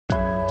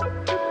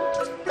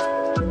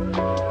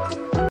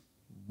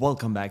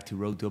Welcome back to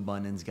Road to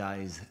Abundance,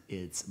 guys.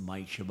 It's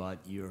Mike Shabbat,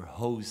 your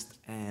host,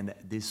 and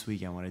this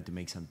week I wanted to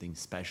make something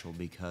special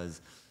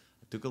because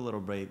I took a little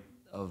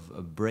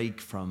break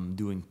from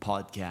doing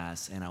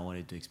podcasts, and I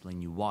wanted to explain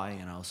you why,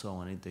 and also I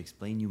wanted to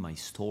explain you my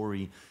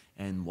story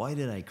and why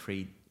did I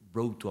create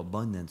Road to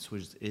Abundance,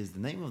 which is the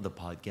name of the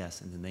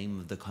podcast and the name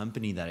of the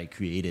company that I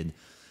created.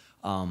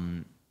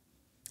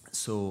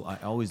 So I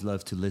always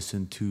love to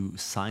listen to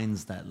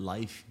signs that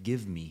life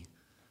give me.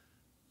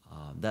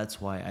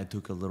 That's why I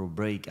took a little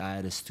break. I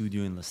had a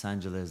studio in Los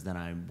Angeles. Then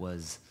I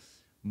was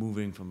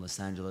moving from Los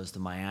Angeles to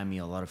Miami.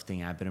 A lot of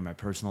things happened in my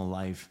personal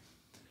life,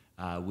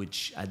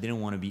 which I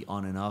didn't want to be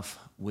on and off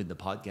with the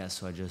podcast.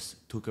 So I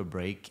just took a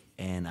break,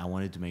 and I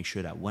wanted to make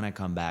sure that when I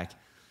come back,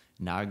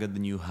 now I got the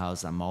new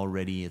house. I'm all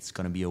ready. It's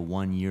going to be a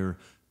 1 year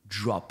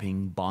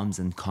dropping bombs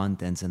and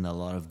contents and a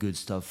lot of good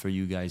stuff for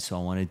you guys. So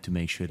I wanted to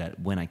make sure that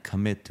when I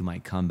commit to my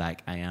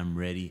comeback, I am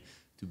ready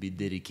to be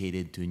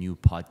dedicated to a new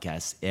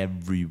podcast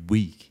every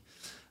week.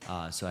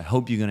 So I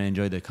hope you're going to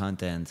enjoy the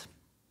content.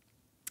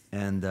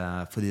 And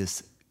for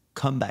this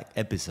comeback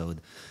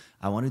episode,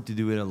 I wanted to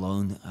do it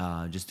alone,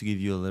 just to give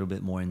you a little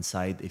bit more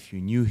insight. If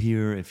you're new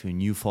here, if you're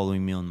new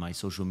following me on my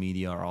social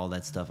media or all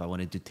that stuff, I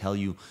wanted to tell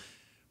you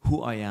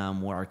who I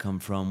am, where I come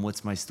from,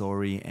 what's my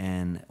story,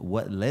 and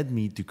what led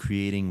me to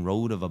creating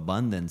Road to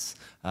Abundance,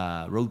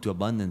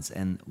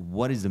 and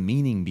what is the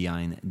meaning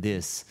behind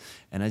this.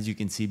 And as you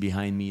can see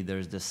behind me,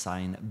 there's the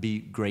sign, be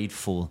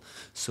grateful.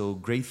 So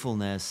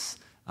gratefulness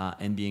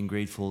and being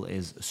grateful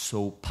is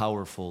so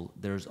powerful.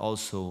 There's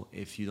also,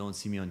 if you don't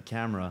see me on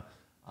camera,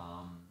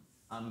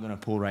 I'm going to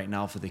pull right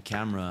now for the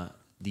camera,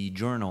 the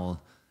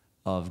journal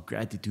of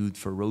gratitude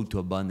for Road to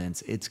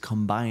Abundance. It's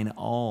combined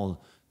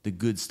all the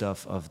good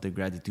stuff of the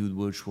gratitude,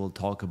 which we'll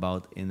talk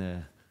about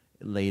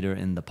later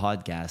in the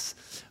podcast.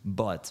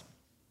 But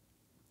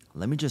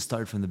let me just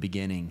start from the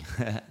beginning.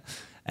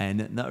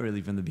 And not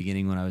really from the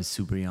beginning when I was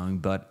super young,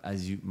 but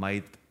as you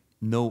might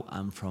know,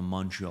 I'm from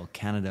Montreal,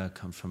 Canada,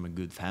 come from a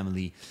good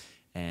family,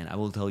 and I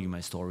will tell you my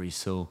story.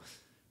 So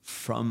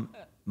from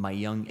my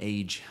young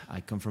age,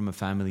 I come from a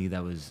family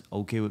that was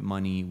okay with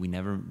money. We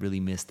never really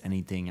missed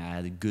anything. I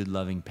had good,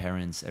 loving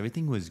parents.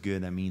 Everything was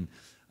good. I mean,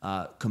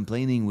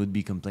 complaining would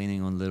be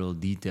complaining on little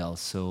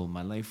details. So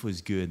my life was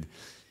good.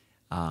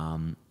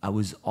 I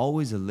was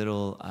always a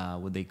little,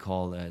 what they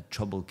call a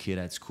trouble kid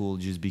at school,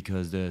 just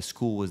because the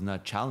school was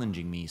not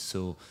challenging me.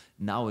 So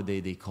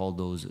nowadays they call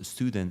those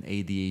student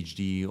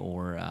ADHD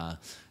or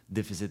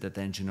deficit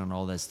attention and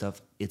all that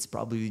stuff. It's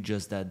probably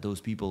just that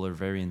those people are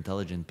very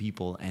intelligent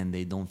people and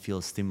they don't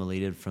feel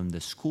stimulated from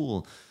the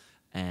school.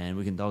 And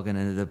we can talk in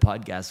another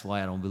podcast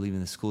why I don't believe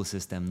in the school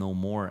system no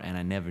more, and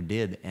I never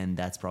did. And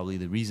that's probably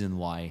the reason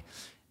why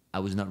I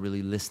was not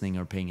really listening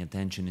or paying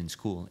attention in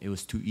school. It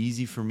was too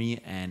easy for me,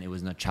 and it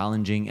was not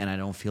challenging, and I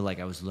don't feel like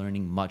I was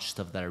learning much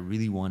stuff that I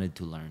really wanted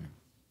to learn.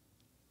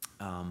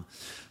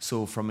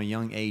 So from a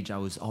young age, I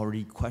was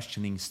already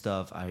questioning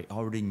stuff. I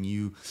already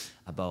knew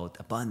about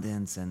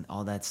abundance and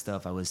all that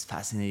stuff. I was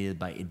fascinated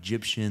by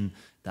Egyptian.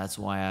 That's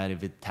why I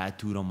have it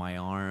tattooed on my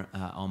arm,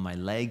 on my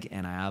leg,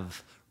 and I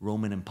have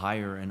Roman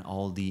Empire and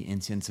all the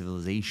ancient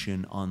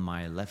civilization on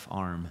my left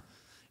arm.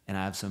 And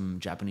I have some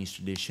Japanese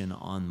tradition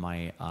on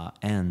my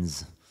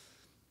ends.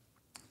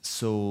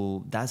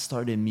 So that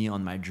started me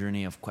on my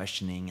journey of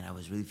questioning, and I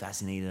was really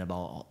fascinated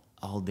about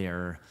all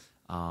their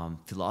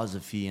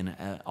philosophy and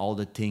all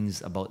the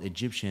things about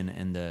Egyptian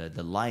and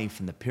the life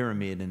and the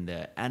pyramid and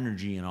the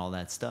energy and all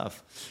that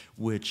stuff,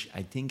 which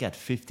I think at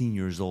 15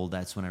 years old,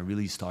 that's when I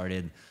really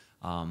started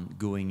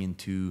going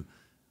into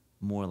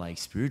more like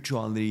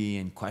spirituality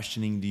and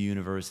questioning the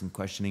universe and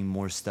questioning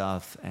more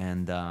stuff.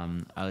 And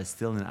I was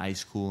still in high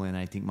school, and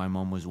I think my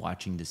mom was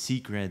watching The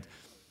Secret,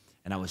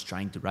 and I was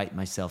trying to write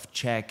myself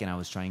check, and I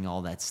was trying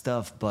all that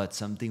stuff, but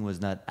something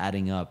was not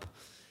adding up.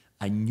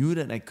 I knew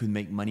that I could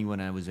make money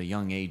when I was a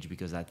young age,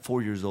 because at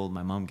 4 years old,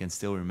 my mom can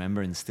still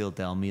remember and still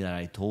tell me that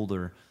I told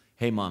her,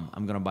 hey mom,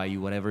 I'm going to buy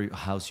you whatever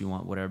house you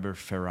want, whatever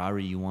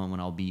Ferrari you want. When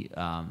I'll be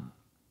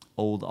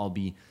old,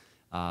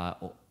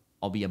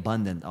 I'll be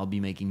abundant. I'll be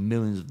making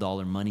millions of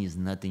dollar money. Is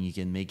nothing. You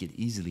can make it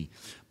easily.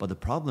 But the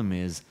problem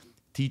is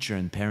teacher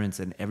and parents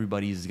and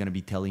everybody is going to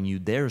be telling you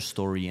their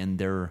story and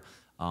their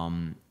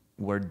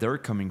where they're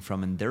coming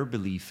from and their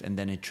belief, and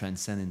then it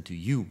transcends into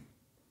you.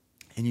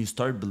 And you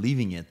start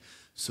believing it.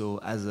 So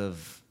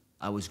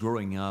I was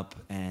growing up,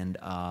 and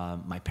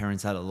my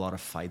parents had a lot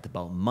of fight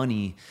about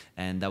money,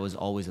 and that was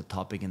always a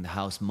topic in the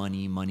house: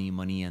 money,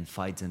 and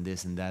fights and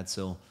this and that.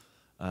 So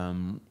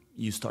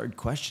you start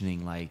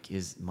questioning, like,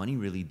 is money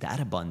really that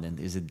abundant?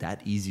 Is it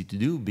that easy to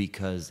do?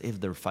 Because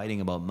if they're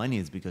fighting about money,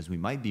 it's because we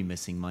might be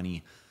missing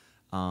money.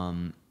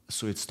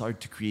 So it started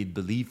to create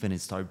belief, and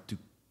it started to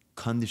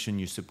condition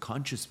your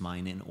subconscious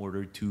mind in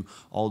order to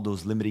all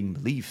those limiting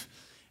beliefs.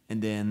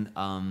 And then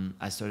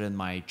I started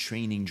my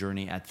training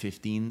journey at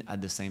 15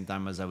 at the same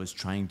time as I was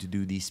trying to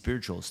do the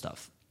spiritual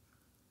stuff,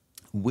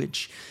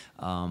 which,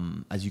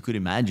 as you could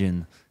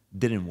imagine,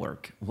 didn't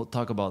work. We'll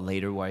talk about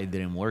later why it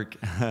didn't work.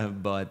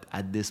 But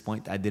at this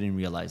point, I didn't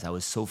realize. I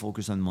was so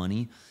focused on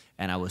money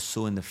and I was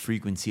so in the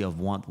frequency of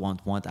want.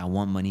 I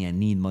want money, I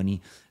need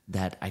money,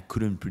 that I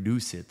couldn't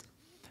produce it.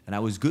 And I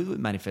was good with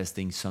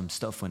manifesting some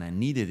stuff when I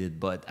needed it,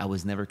 but I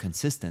was never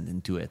consistent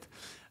into it.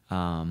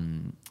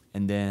 And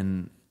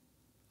then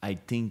I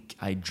think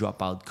I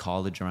dropped out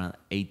college around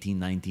 18,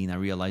 19. I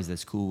realized that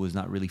school was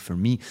not really for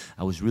me.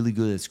 I was really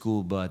good at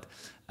school, but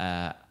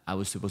I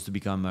was supposed to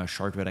become a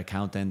chartered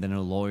accountant and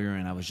a lawyer.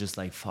 And I was just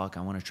like, fuck,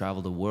 I want to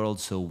travel the world.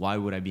 So why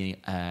would I be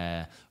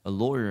a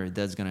lawyer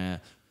that's going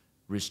to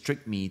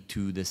restrict me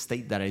to the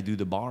state that I do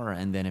the bar?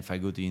 And then if I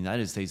go to the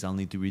United States, I'll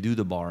need to redo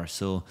the bar.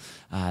 So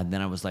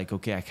then I was like,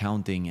 okay,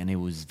 accounting. And it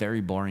was very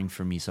boring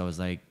for me. So I was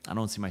like, I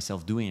don't see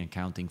myself doing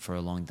accounting for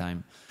a long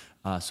time.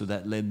 So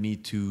that led me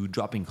to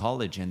dropping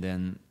college. And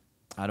then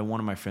I had one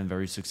of my friends,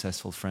 very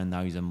successful friend,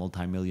 now he's a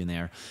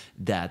multimillionaire,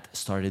 that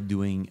started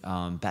doing,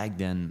 back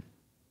then,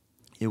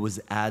 it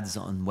was ads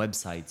on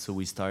websites. So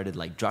we started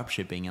like drop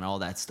shipping and all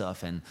that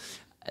stuff. And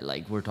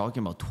like, we're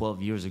talking about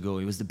 12 years ago.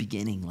 It was the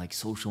beginning. Like,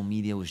 social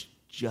media was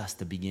just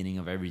the beginning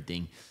of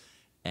everything.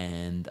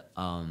 And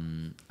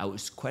I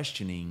was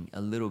questioning a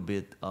little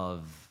bit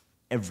of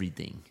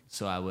everything.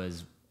 So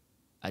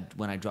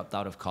when I dropped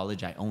out of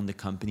college, I owned the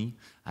company.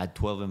 I had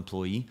 12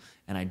 employees,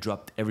 and I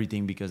dropped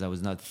everything because I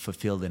was not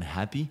fulfilled and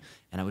happy.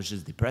 And I was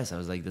just depressed. I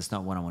was like, that's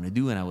not what I want to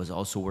do. And I was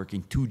also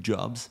working 2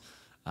 jobs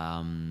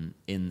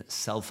in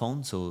cell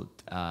phone, so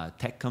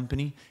tech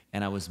company,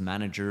 and I was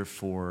manager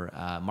for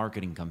a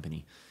marketing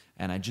company.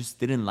 And I just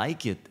didn't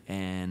like it.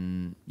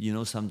 And,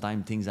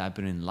 sometimes things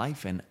happen in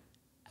life. And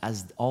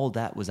as all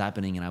that was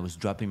happening and I was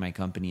dropping my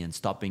company and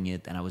stopping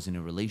it, and I was in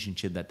a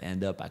relationship that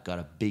ended up, I got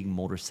a big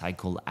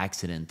motorcycle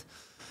accident,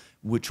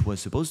 which was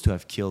supposed to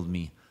have killed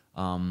me.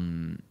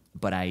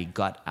 But I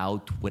got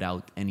out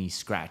without any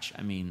scratch.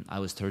 I mean, I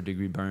was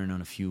 3rd-degree burn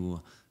on a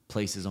few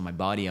places on my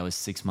body. I was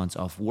 6 months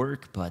off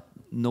work, but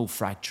no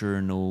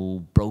fracture,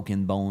 no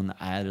broken bone.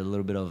 I had a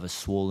little bit of a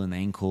swollen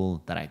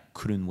ankle that I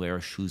couldn't wear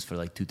shoes for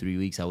like 2-3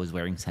 weeks. I was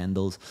wearing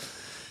sandals,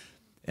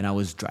 and I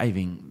was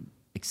driving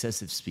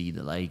excessive speed,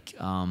 like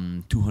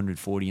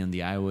 240 on the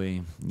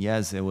highway.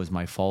 Yes, it was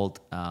my fault.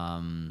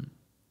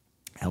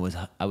 I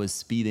was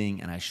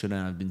speeding, and I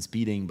shouldn't have been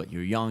speeding, but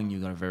you're young, you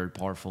got a very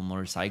powerful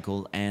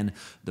motorcycle, and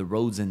the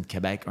roads in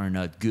Quebec are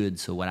not good.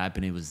 So what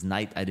happened, it was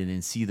night, I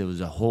didn't see there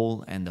was a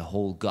hole, and the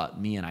hole got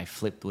me, and I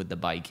flipped with the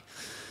bike.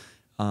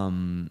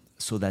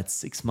 So that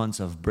 6 months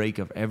of break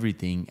of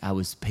everything, I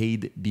was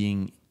paid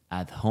being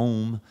at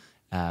home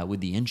with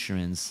the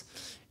insurance,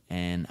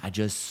 and I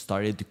just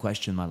started to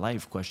question my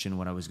life, question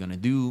what I was going to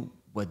do,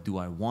 what do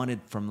I wanted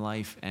from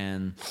life,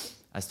 and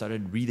I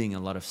started reading a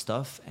lot of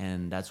stuff,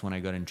 and that's when I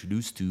got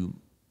introduced to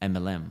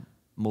MLM,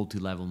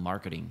 multi-level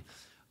marketing.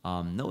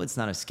 No, it's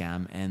not a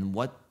scam. And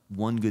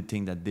one good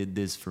thing that did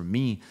this for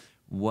me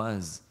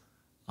was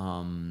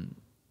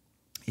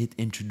it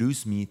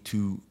introduced me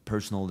to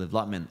personal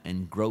development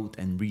and growth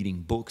and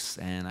reading books.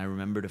 And I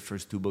remember the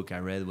first 2 books I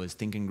read was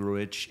Think and Grow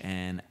Rich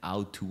and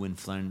How to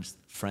Influence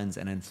Friends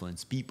and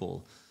Influence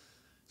People.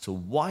 So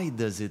why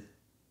does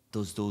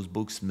those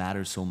books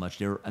matter so much?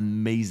 They're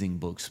amazing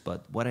books,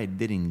 but what I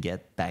didn't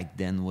get back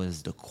then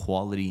was the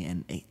quality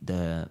and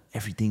the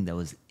everything that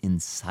was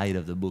inside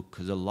of the book,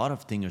 because a lot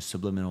of things are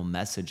subliminal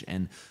message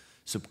and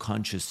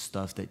subconscious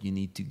stuff that you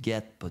need to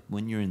get. But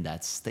when you're in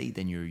that state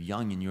and you're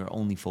young and you're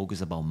only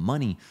focused about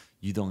money,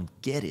 you don't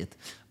get it.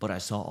 But I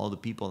saw all the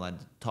people at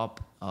the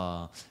top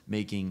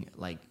making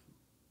like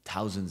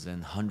thousands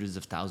and hundreds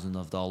of thousands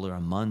of dollars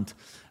a month.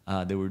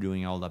 They were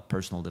doing all that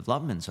personal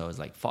development. So I was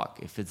like, fuck,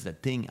 if it's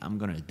that thing, I'm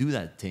going to do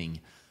that thing.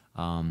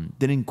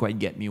 Didn't quite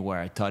get me where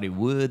I thought it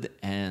would.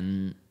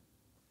 And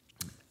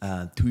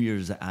 2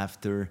 years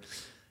after,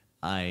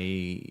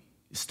 I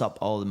stopped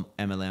all the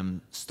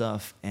MLM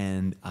stuff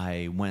and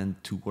I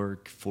went to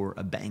work for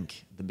a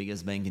bank, the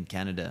biggest bank in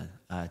Canada,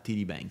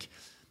 TD Bank.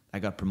 I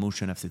got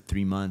promotion after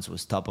 3 months,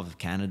 was top of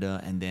Canada,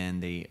 and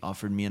then they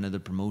offered me another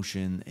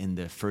promotion in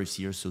the first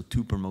year, so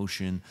 2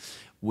 promotion,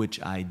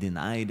 which I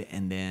denied,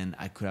 and then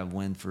I could have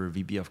went for a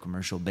VP of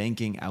commercial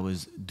banking. I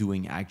was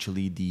doing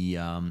actually the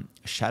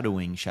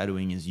shadowing.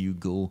 Shadowing is you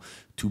go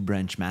to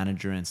branch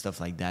manager and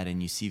stuff like that,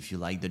 and you see if you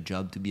like the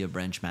job to be a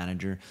branch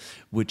manager,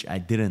 which I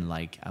didn't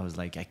like. I was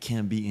like, I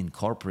can't be in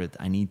corporate.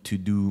 I need to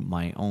do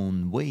my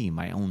own way,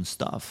 my own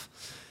stuff.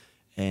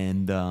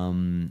 And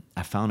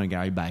I found a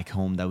guy back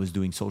home that was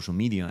doing social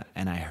media,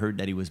 and I heard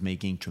that he was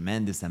making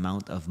tremendous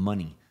amount of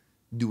money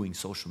doing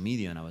social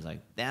media. And I was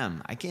like,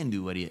 damn, I can't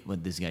do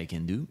what this guy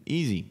can do.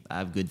 Easy. I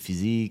have good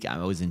physique.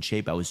 I was in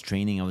shape. I was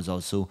training. I was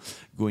also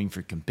going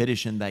for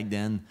competition back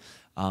then.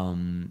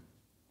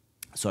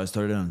 So I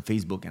started on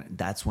Facebook, and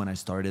that's when I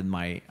started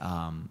my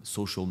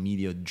social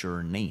media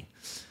journey.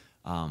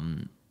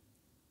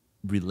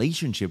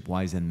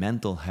 Relationship-wise and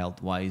mental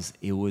health-wise,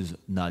 it was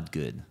not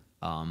good.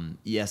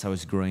 Yes, I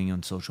was growing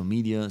on social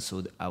media,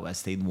 so I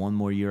stayed 1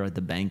 more year at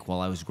the bank while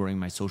I was growing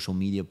my social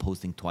media,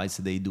 posting twice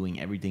a day, doing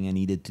everything I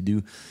needed to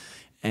do.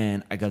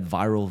 And I got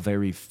viral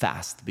very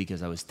fast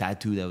because I was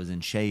tattooed, I was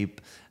in shape,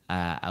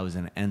 I was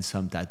an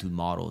handsome tattooed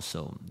model,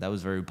 so that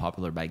was very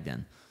popular back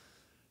then.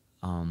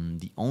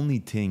 The only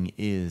thing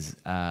is,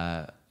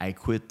 I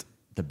quit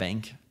the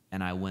bank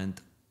and I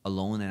went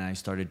alone and I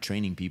started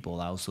training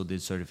people. I also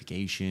did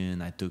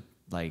certification.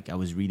 I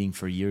was reading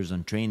for years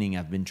on training.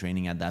 I've been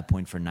training at that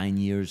point for 9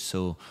 years.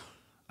 So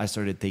I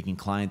started taking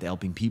client,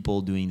 helping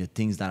people, doing the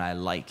things that I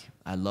like.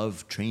 I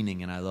love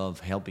training and I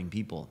love helping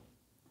people.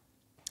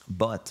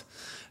 But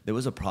there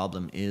was a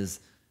problem is,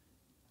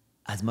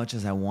 as much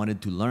as I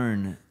wanted to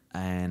learn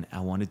and I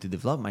wanted to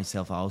develop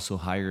myself, I also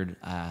hired,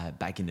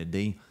 back in the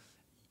day,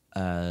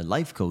 a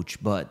life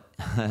coach. But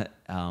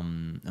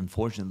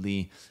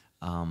unfortunately,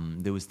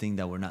 there was things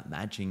that were not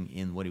matching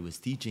in what he was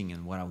teaching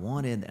and what I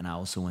wanted. And I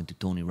also went to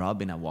Tony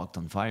Robbins. I walked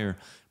on fire.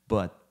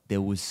 But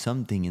there was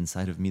something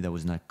inside of me that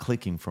was not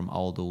clicking from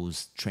all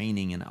those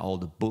training and all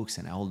the books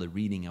and all the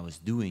reading I was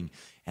doing.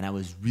 And I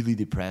was really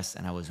depressed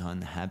and I was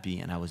unhappy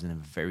and I was in a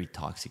very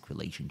toxic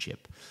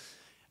relationship.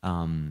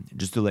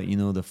 Just to let you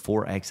know, the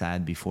 4 ex I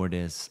had before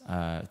this,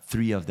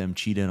 3 of them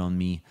cheated on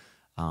me.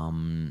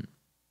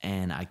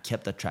 And I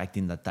kept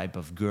attracting that type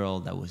of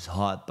girl that was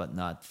hot but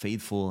not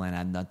faithful and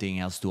had nothing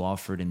else to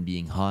offer than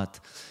being hot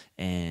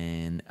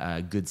and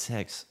good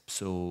sex.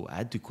 So I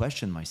had to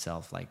question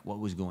myself, like, what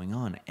was going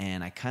on?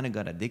 And I kind of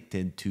got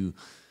addicted to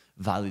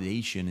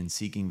validation and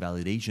seeking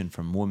validation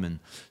from women.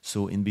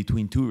 So in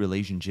between 2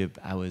 relationships,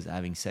 I was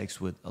having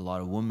sex with a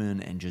lot of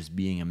women and just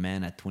being a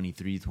man at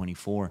 23,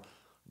 24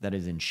 that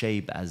is in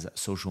shape, as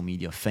social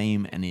media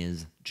fame, and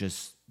is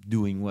just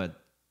doing what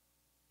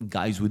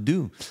guys would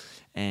do.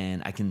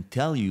 And I can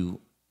tell you,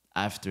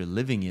 after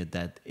living it,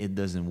 that it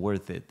doesn't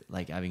worth it.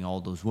 Like having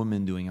all those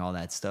women doing all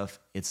that stuff,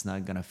 it's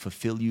not gonna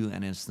fulfill you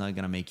and it's not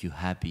gonna make you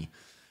happy.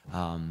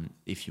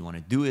 If you want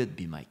to do it,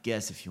 be my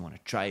guest. If you want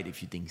to try it,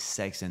 if you think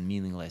sex and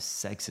meaningless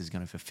sex is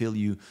gonna fulfill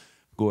you,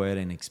 go ahead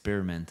and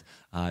experiment.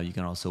 You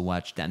can also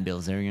watch Dan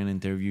Bilzerian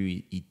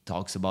interview. He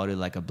talks about it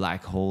like a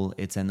black hole.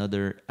 It's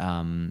another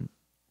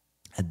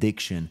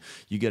addiction.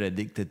 You get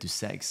addicted to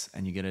sex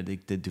and you get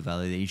addicted to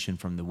validation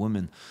from the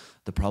woman.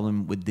 The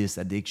problem with this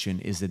addiction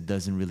is it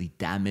doesn't really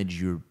damage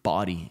your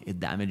body. It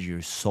damages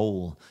your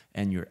soul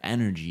and your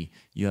energy.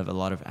 You have a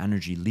lot of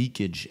energy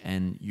leakage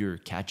and you're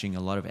catching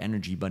a lot of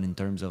energy, but in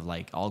terms of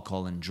like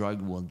alcohol and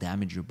drug will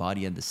damage your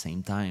body at the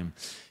same time.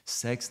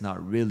 Sex,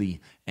 not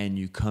really. And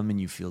you come and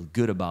you feel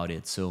good about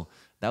it. So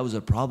that was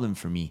a problem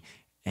for me.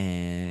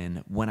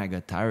 And when I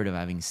got tired of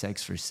having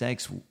sex for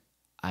sex,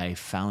 I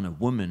found a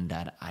woman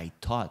that I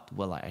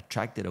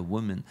attracted a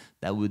woman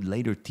that would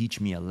later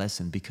teach me a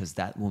lesson, because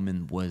that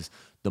woman was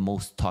the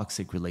most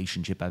toxic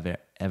relationship I've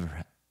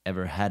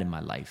ever had in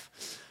my life.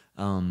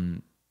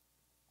 And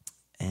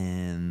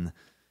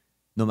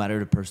no matter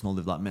the personal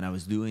development I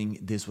was doing,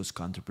 this was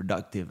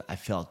counterproductive. I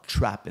felt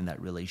trapped in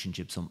that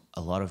relationship. So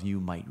a lot of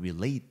you might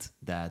relate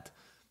that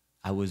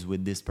I was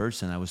with this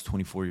person. I was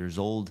 24 years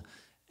old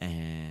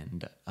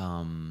and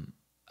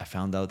I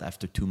found out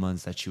after 2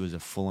 months that she was a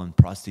full-on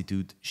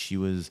prostitute. She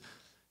was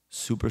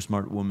super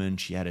smart woman.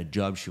 She had a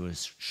job. She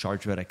was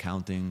chartered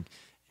accounting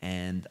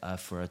and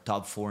for a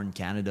top 4 in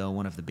Canada,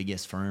 one of the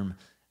biggest firm.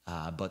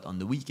 But on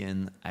the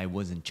weekend, I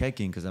wasn't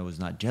checking because I was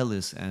not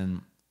jealous,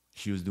 and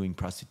she was doing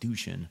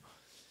prostitution.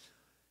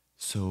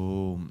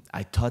 So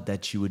I thought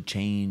that she would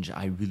change.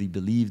 I really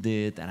believed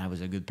it, and I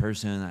was a good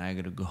person. I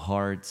got a good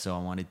heart, so I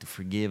wanted to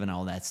forgive and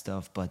all that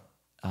stuff. But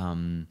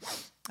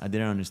I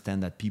didn't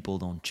understand that people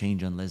don't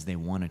change unless they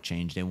want to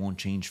change. They won't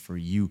change for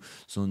you.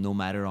 So no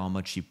matter how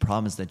much she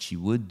promised that she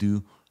would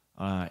do,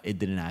 it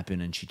didn't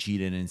happen. And she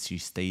cheated and she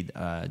stayed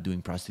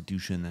doing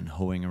prostitution and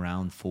hoeing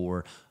around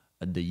for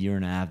the year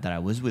and a half that I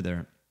was with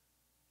her.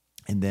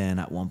 And then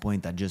at one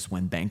point I just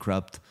went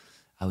bankrupt.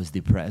 I was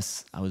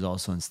depressed. I was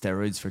also on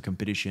steroids for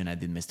competition. I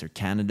did Mr.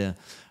 Canada.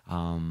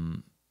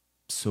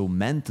 So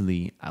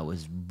mentally, I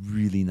was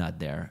really not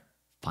there.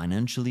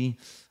 Financially,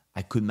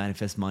 I could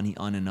manifest money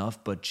on and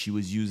off, but she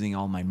was using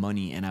all my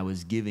money and I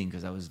was giving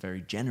because I was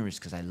very generous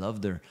because I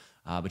loved her,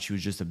 but she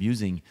was just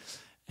abusing.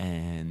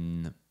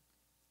 And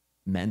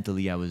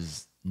mentally, I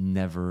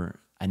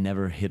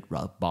never hit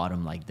rock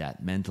bottom like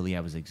that. Mentally, I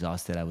was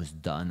exhausted. I was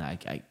done.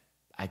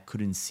 I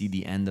couldn't see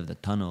the end of the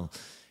tunnel.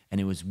 And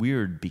it was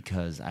weird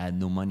because I had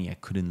no money. I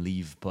couldn't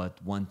leave.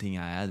 But one thing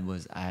I had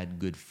was I had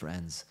good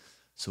friends.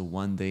 So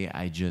one day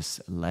I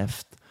just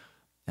left.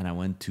 And I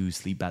went to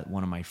sleep at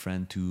one of my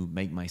friends to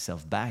make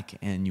myself back.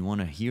 And you want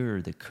to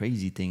hear the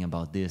crazy thing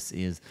about this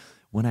is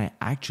when I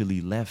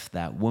actually left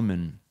that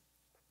woman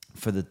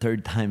for the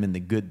third time in the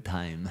good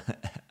time,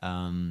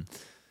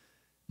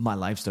 my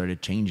life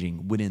started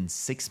changing. Within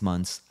 6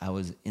 months, I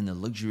was in a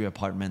luxury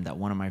apartment that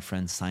one of my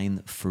friends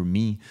signed for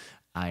me.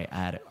 I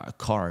had a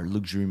car,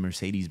 luxury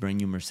Mercedes, brand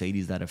new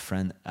Mercedes that a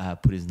friend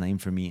put his name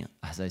for me.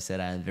 As I said,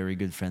 I had a very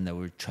good friend that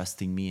were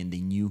trusting me and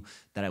they knew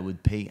that I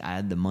would pay. I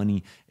had the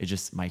money. It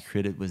just, my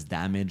credit was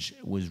damaged,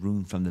 was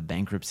ruined from the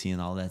bankruptcy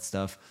and all that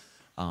stuff.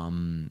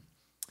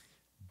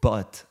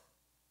 But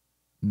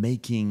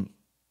making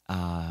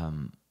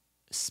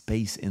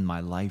space in my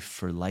life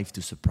for life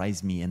to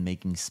surprise me and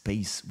making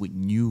space with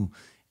new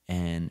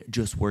And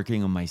just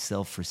working on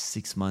myself for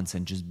 6 months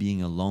and just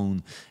being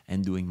alone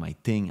and doing my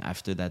thing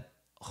after that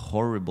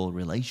horrible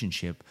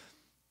relationship,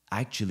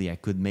 actually I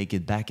could make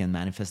it back and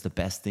manifest the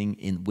best thing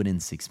in within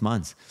 6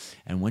 months.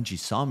 And when she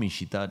saw me,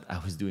 she thought I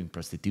was doing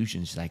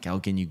prostitution. She's like, how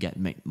can you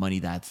make money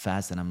that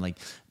fast? And I'm like,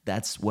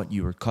 that's what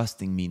you were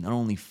costing me, not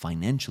only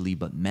financially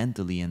but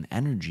mentally and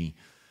energy.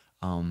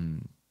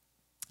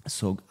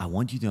 So I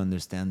want you to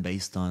understand,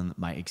 based on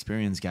my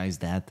experience, guys,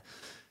 that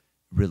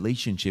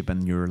relationship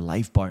and your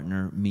life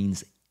partner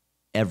means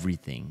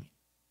everything.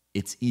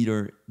 It's either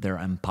they're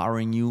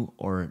empowering you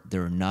or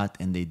they're not,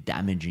 and they're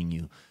damaging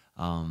you.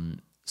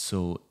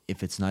 So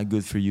if it's not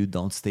good for you,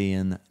 don't stay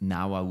in.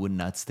 Now I would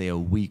not stay a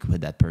week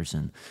with that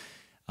person.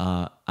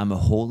 I'm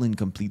a whole and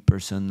complete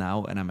person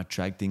now, and I'm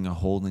attracting a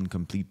whole and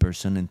complete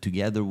person, and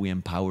together we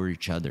empower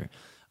each other.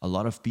 A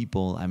lot of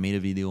people, I made a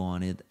video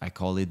on it, I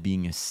call it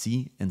being a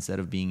C instead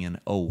of being an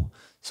O.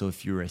 So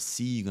if you're a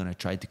C, you're going to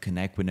try to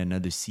connect with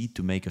another C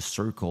to make a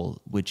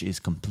circle, which is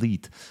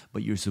complete.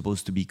 But you're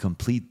supposed to be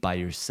complete by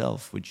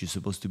yourself, which is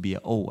supposed to be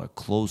a O, a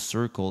closed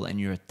circle,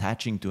 and you're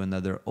attaching to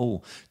another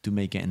O to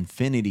make an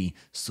infinity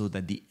so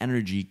that the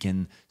energy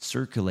can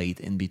circulate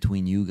in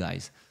between you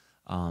guys.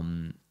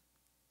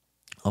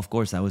 Of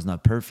course, I was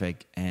not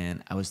perfect,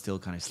 and I was still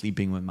kind of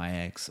sleeping with my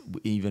ex,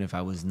 even if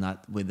I was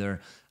not with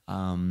her,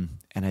 and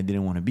I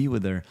didn't want to be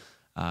with her.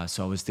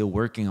 So I was still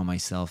working on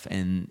myself,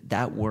 and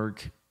that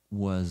work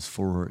was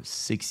for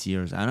 6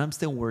 years. And I'm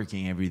still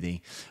working every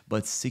day,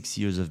 but 6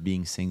 years of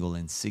being single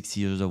and 6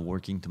 years of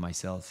working to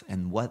myself.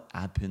 And what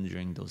happened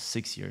during those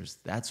 6 years,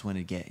 that's when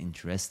it get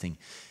interesting.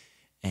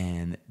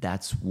 And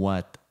that's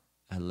what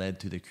led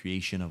to the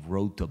creation of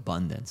Road to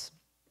Abundance.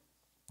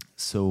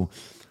 So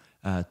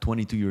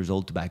 22 years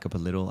old, to back up a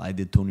little, I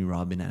did Tony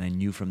Robbins, and I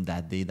knew from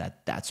that day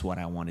that that's what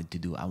I wanted to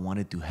do. I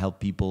wanted to help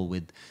people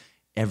with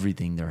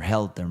everything, their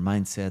health, their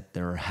mindset,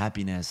 their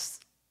happiness,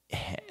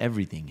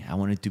 everything. I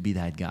wanted to be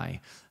that guy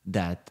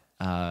that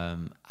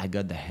I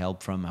got the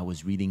help from. I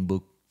was reading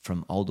book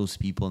from all those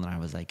people, and I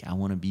was like, I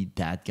want to be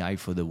that guy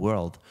for the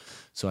world.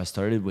 So I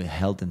started with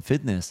health and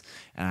fitness,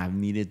 and I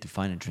needed to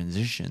find a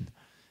transition.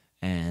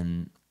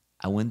 And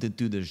I went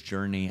into this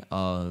journey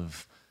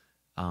of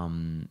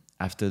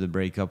after the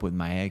breakup with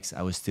my ex,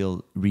 I was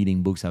still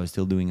reading books. I was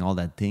still doing all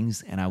that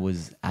things, and I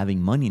was having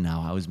money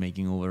now. I was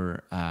making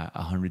over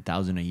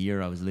 $100,000 a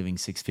year. I was living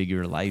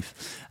 6-figure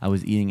life. I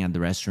was eating at the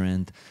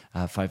restaurant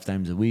 5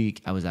 times a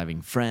week. I was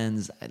having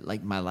friends.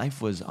 Like, my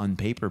life was on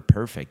paper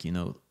perfect. You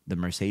know, the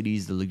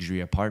Mercedes, the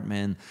luxury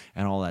apartment,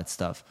 and all that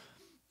stuff.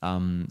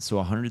 So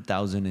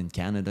 100,000 in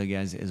Canada,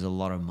 guys, is a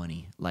lot of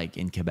money. Like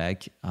in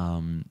Quebec,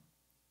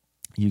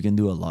 you can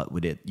do a lot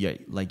with it. Yeah,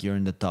 like you're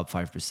in the top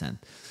 5%.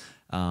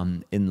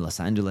 In Los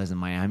Angeles and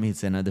Miami,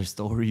 it's another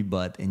story,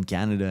 but in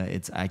Canada,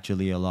 it's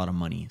actually a lot of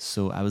money.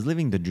 So I was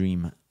living the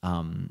dream,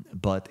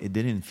 but it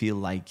didn't feel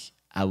like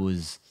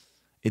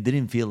it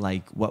didn't feel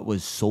like what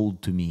was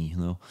sold to me, you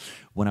know.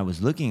 When I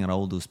was looking at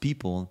all those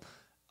people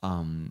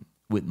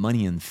with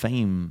money and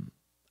fame,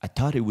 I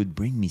thought it would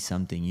bring me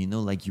something, you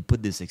know, like you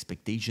put this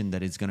expectation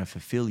that it's going to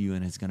fulfill you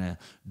and it's going to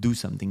do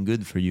something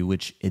good for you,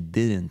 which it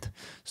didn't.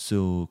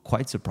 So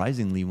quite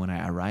surprisingly, when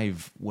I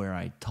arrived where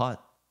I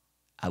thought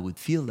I would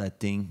feel that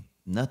thing,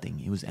 nothing.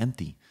 It was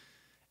empty.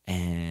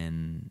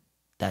 And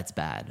that's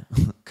bad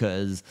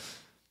because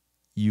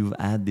you've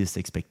had this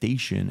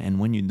expectation. And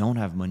when you don't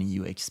have money,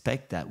 you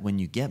expect that when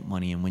you get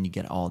money and when you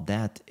get all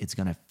that, it's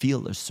going to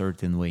feel a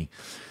certain way.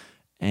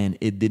 And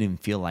it didn't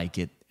feel like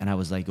it. And I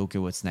was like, okay,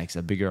 what's next?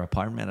 A bigger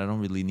apartment? I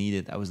don't really need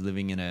it. I was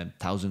living in a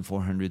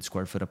 1,400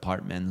 square foot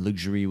apartment,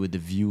 luxury with a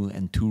view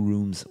and 2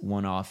 rooms,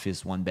 1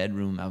 office, 1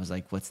 bedroom. I was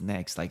like, what's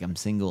next? Like, I'm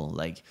single.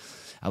 Like,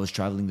 I was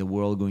traveling the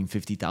world, going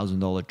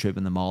 $50,000 trip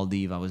in the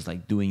Maldives. I was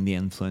like doing the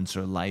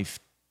influencer life,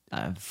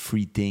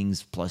 free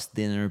things, plus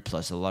dinner,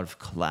 plus a lot of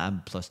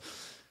collab, plus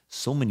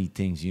so many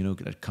things, you know,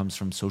 that comes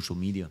from social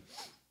media.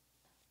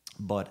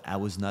 But I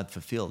was not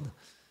fulfilled.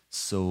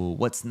 So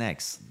what's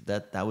next?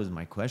 That was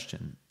my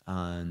question.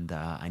 And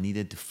I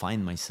needed to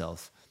find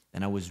myself.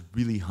 And I was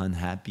really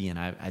unhappy, and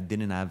I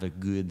didn't have a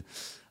good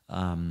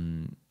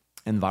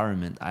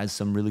environment. I had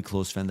some really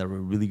close friends that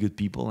were really good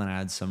people, and I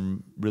had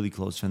some really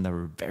close friends that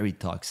were very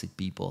toxic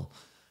people.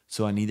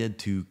 So I needed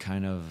to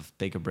kind of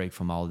take a break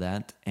from all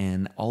that.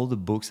 And all the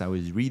books I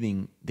was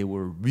reading, they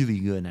were really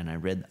good. And I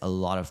read a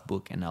lot of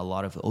book and a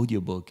lot of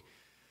audiobook.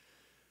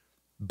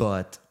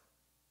 But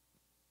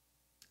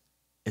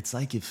it's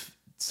like if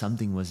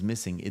something was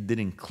missing. It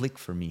didn't click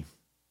for me.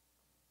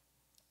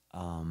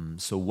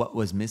 So what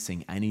was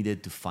missing? I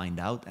needed to find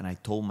out, and I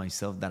told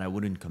myself that I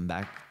wouldn't come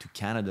back to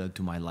Canada,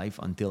 to my life,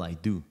 until I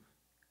do.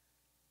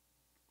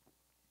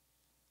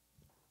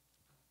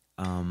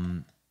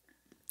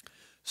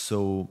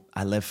 So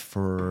I left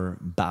for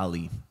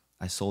Bali.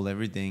 I sold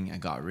everything. I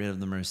got rid of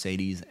the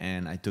Mercedes,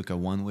 and I took a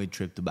one-way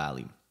trip to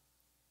Bali.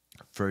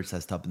 First, I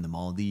stopped in the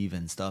Maldives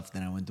and stuff.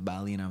 Then I went to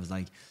Bali, and I was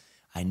like,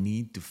 I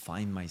need to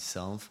find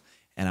myself,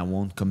 and I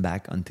won't come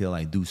back until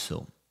I do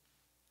so.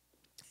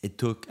 It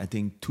took, I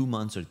think, 2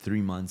 months or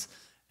 3 months,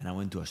 and I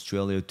went to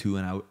Australia too.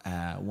 And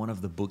one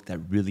of the book that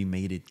really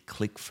made it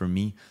click for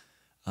me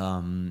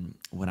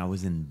when I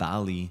was in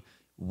Bali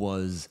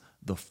was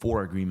The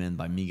Four Agreement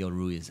by Miguel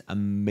Ruiz.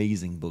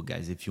 Amazing book,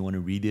 guys. If you want to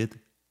read it,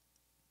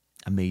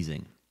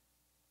 amazing.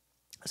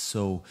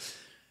 So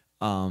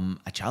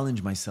I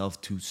challenged myself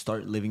to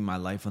start living my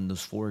life on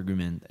those four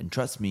agreements. And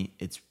trust me,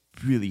 it's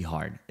really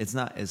hard. It's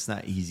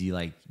not easy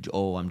like,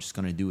 oh, I'm just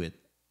going to do it.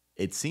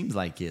 It seems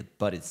like it,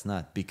 but it's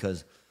not,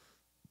 because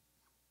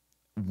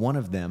one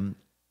of them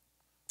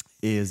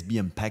is be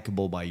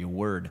impeccable by your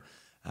word,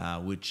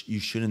 which you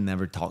shouldn't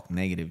never talk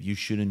negative. You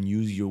shouldn't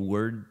use your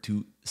word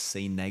to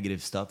say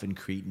negative stuff and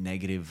create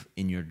negative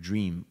in your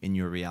dream, in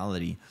your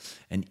reality.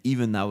 And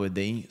even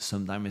nowadays,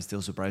 sometimes I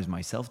still surprise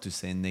myself to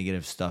say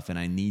negative stuff, and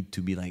I need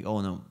to be like,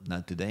 oh no,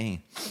 not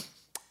today.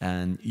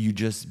 And you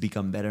just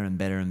become better and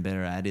better and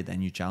better at it,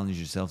 and you challenge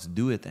yourself to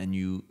do it, and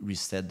you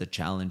reset the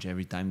challenge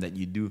every time that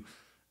you do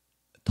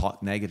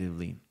talk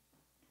negatively.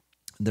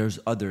 There's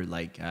other,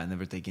 like,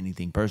 never take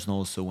anything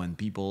personal. So when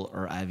people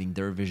are having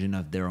their vision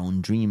of their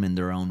own dream and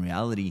their own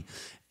reality,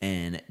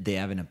 and they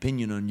have an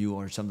opinion on you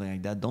or something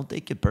like that, don't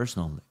take it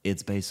personal.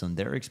 It's based on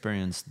their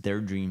experience, their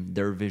dream,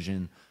 their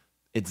vision.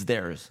 It's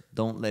theirs.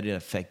 Don't let it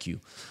affect you.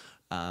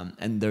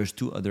 And there's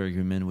two other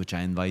agreements which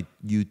I invite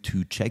you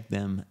to check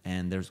them.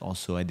 And there's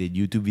also, I did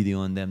YouTube video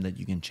on them that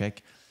you can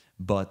check.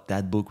 But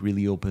that book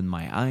really opened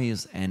my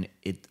eyes, and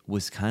it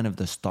was kind of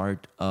the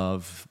start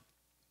of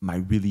my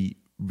really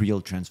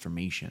real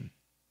transformation.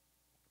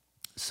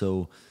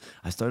 So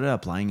I started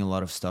applying a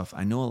lot of stuff.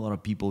 I know a lot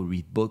of people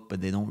read book,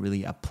 but they don't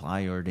really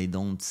apply, or they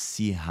don't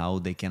see how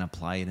they can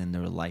apply it in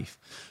their life.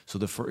 So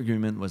the first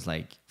agreement was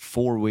like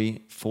four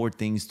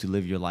things to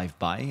live your life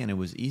by, and it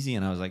was easy.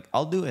 And I was like,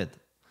 I'll do it.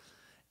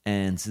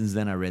 And since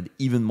then, I read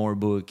even more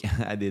book.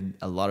 I did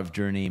a lot of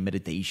journey,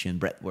 meditation,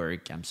 breath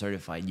work. I'm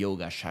certified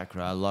yoga,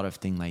 chakra, a lot of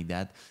things like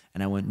that.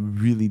 And I went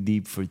really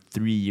deep for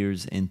 3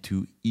 years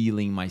into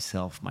healing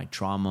myself, my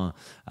trauma,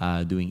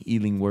 doing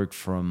healing work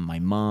from my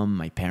mom,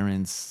 my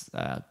parents,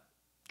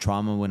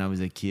 trauma when I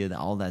was a kid,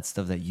 all that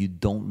stuff that you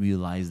don't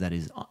realize that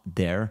is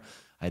there.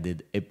 I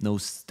did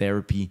hypnosis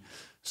therapy.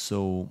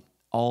 So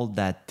all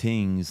those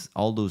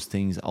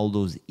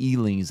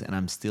healings, and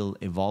I'm still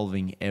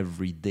evolving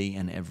every day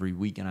and every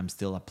week, and I'm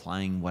still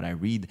applying what I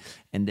read.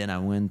 And then I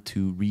went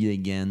to read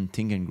again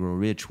Think and Grow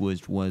Rich,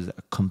 which was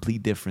a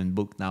complete different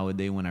book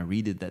nowadays when I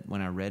read it that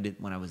when I read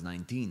it when I was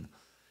 19.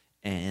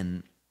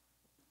 And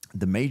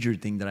the major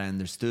thing that I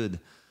understood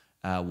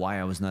why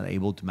I was not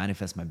able to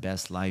manifest my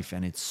best life,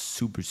 and it's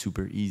super,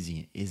 super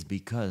easy, is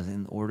because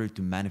in order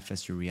to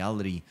manifest your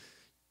reality,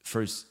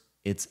 first,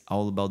 it's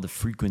all about the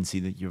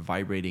frequency that you're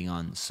vibrating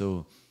on.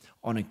 So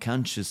on a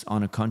conscious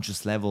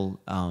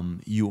level,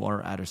 you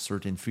are at a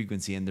certain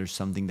frequency, and there's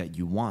something that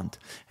you want.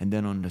 And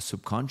then on the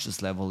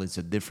subconscious level, it's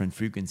a different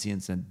frequency, and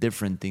it's a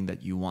different thing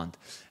that you want.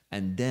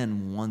 And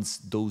then once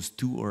those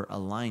two are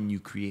aligned, you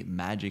create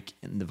magic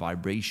in the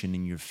vibration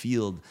in your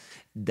field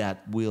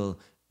that will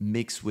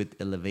mix with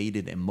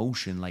elevated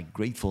emotion, like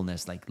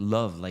gratefulness, like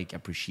love, like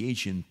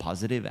appreciation,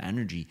 positive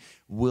energy,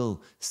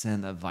 will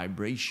send a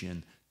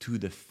vibration to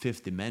the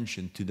fifth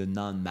dimension, to the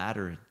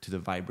non-matter, to the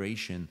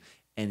vibration,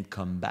 and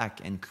come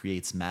back and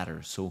creates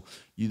matter. So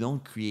you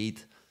don't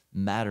create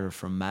matter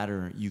from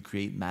matter, you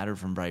create matter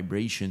from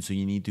vibration. So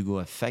you need to go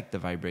affect the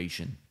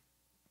vibration.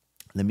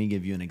 Let me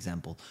give you an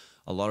example.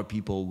 A lot of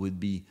people would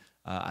be,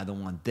 I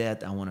don't want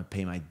debt, I want to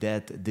pay my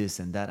debt, this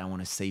and that, I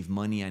want to save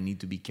money, I need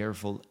to be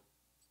careful.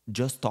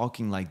 Just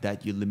talking like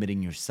that, you're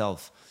limiting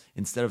yourself.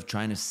 Instead of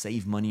trying to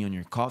save money on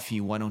your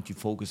coffee, why don't you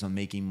focus on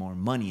making more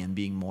money and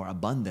being more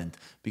abundant?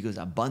 Because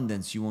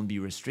abundance, you won't be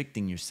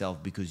restricting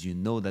yourself, because you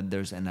know that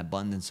there's an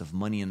abundance of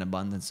money and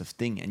abundance of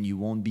things, and you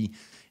won't be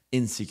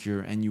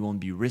insecure and you won't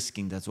be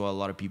risking. That's why a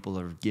lot of people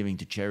are giving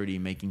to charity,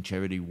 making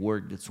charity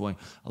work. That's why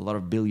a lot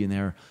of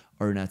billionaires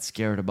are not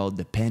scared about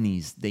the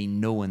pennies. They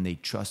know and they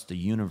trust the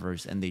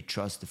universe and they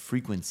trust the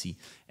frequency.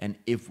 And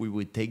if we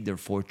would take their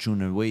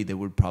fortune away, they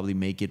would probably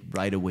make it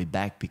right away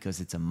back, because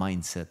it's a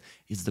mindset.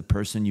 It's the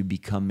person you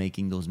become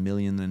making those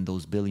million and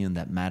those billion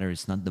that matter.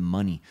 It's not the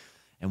money.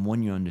 And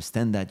when you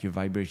understand that, your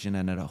vibration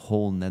is at a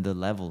whole nother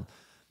level.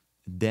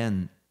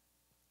 Then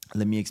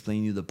let me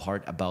explain you the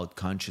part about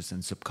conscious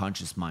and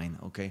subconscious mind,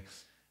 okay?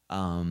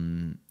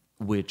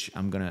 Which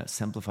I'm going to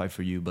simplify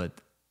for you,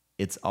 but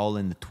it's all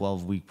in the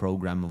 12-week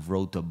program of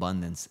Road to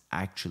Abundance.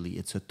 Actually,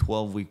 it's a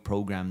 12-week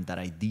program that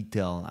I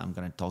detail. I'm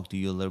going to talk to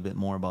you a little bit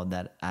more about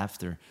that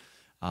after.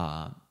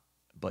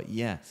 But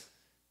yeah,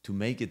 to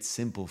make it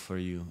simple for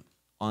you,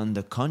 on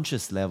the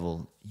conscious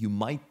level, you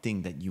might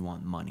think that you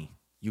want money.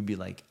 You'd be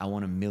like, I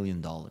want $1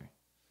 million.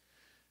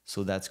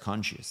 So that's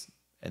conscious.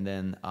 And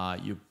then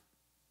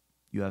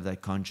you have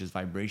that conscious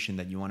vibration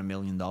that you want $1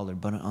 million.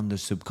 But on the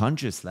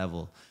subconscious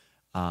level,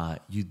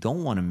 you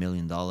don't want $1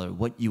 million.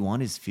 What you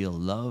want is feel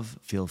love,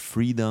 feel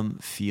freedom,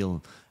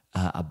 feel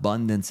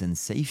abundance and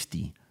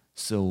safety.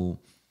 So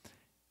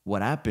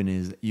what happens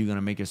is you're going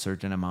to make a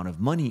certain amount of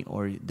money,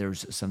 or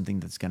there's something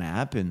that's going to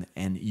happen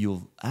and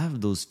you'll have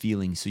those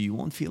feelings. So you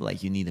won't feel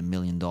like you need $1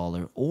 million,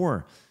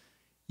 or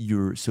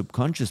your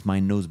subconscious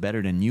mind knows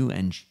better than you,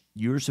 and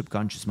your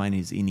subconscious mind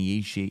is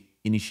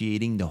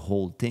initiating the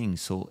whole thing.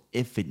 So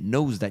if it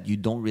knows that you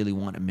don't really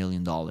want $1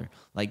 million,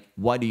 like,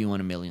 why do you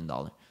want $1 million?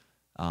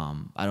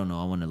 I don't know.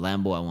 I want a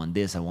Lambo. I want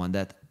this. I want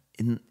that.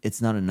 And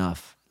it's not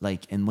enough.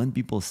 Like, and when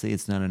people say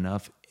it's not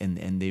enough,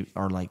 and they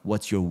are like,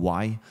 "What's your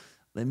why?"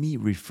 Let me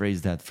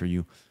rephrase that for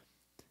you.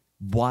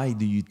 Why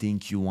do you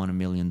think you want $1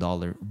 million?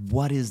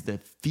 What is the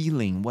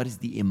feeling? What is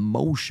the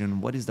emotion?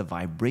 What is the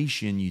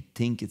vibration you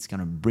think it's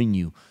gonna bring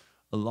you?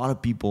 A lot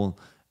of people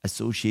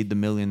associate the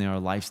millionaire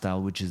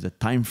lifestyle, which is the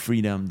time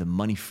freedom, the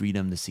money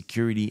freedom, the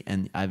security,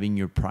 and having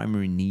your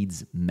primary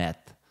needs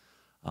met.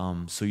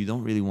 So you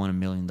don't really want $1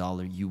 million.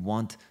 You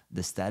want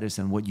the status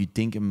and what you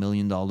think $1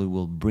 million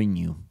will bring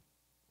you.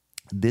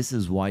 This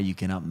is why you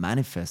cannot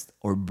manifest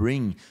or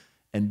bring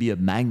and be a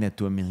magnet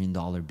to $1 million,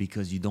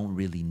 because you don't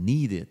really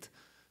need it.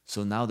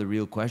 So now the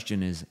real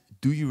question is,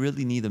 do you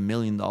really need $1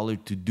 million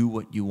to do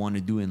what you want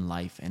to do in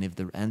life? And if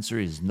the answer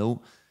is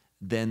no,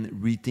 then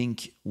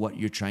rethink what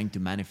you're trying to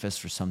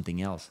manifest for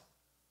something else.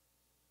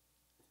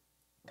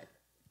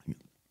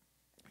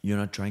 You're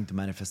not trying to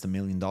manifest $1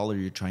 million,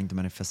 you're trying to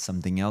manifest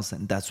something else,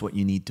 and that's what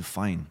you need to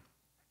find.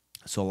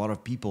 So a lot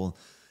of people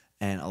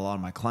and a lot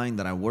of my clients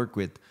that I work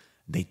with,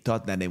 they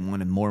thought that they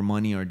wanted more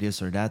money or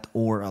this or that,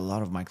 or a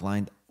lot of my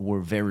clients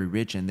were very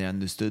rich and they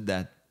understood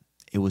that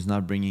it was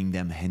not bringing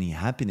them any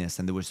happiness,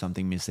 and there was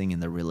something missing in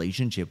the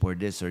relationship or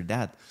this or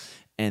that.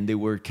 And they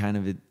were kind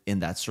of in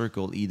that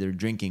circle, either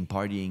drinking,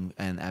 partying,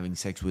 and having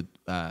sex with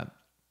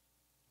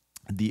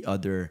the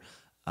other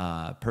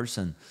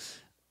person.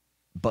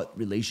 But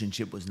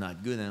relationship was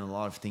not good, and a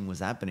lot of things was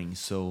happening.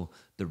 So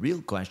the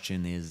real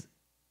question is,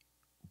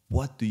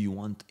 what do you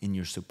want in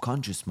your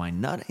subconscious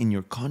mind, not in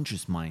your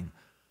conscious mind?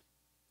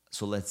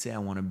 So let's say I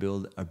want to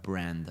build a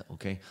brand,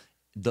 okay?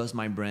 Does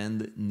my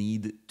brand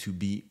need to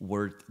be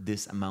worth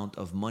this amount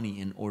of money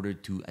in order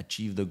to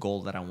achieve the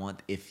goal that I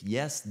want? If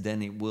yes,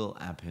 then it will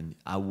happen.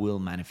 I will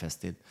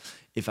manifest it.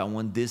 If I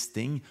want this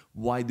thing,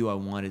 why do I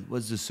want it?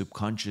 What's the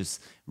subconscious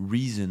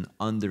reason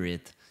under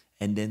it?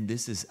 And then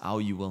this is how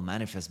you will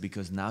manifest,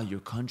 because now your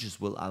conscious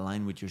will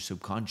align with your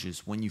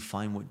subconscious. When you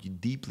find what you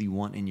deeply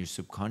want in your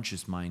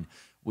subconscious mind,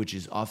 which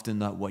is often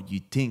not what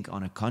you think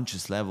on a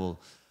conscious level,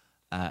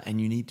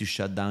 and you need to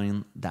shut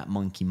down that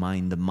monkey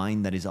mind, the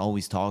mind that is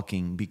always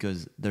talking,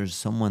 because there's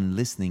someone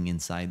listening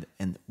inside.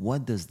 And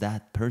what does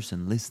that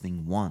person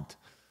listening want?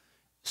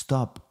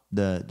 Stop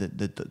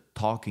the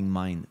talking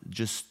mind.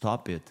 Just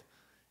stop it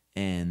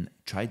and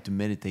try to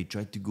meditate.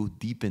 Try to go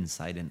deep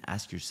inside and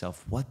ask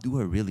yourself, what do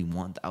I really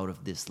want out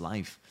of this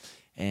life?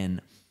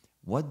 And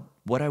what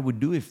I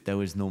would do if there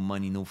was no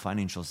money, no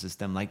financial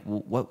system, like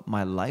what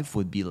my life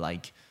would be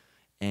like.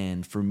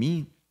 And for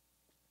me,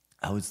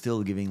 I would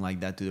still giving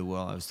like that to the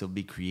world. I would still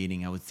be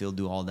creating. I would still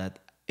do all that.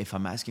 If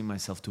I'm asking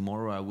myself,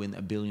 tomorrow I win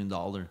 $1 billion,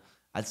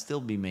 I'd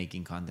still be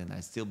making content.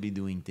 I'd still be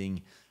doing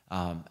things.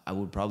 I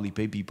would probably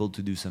pay people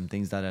to do some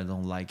things that I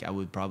don't like. I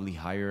would probably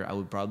hire. I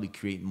would probably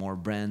create more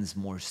brands,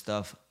 more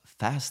stuff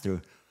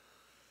faster.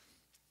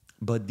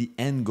 But the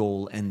end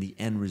goal and the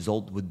end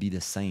result would be the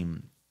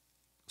same.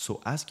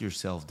 So ask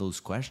yourself those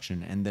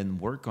questions and then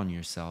work on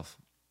yourself.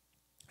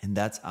 And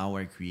that's how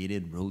I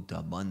created Road to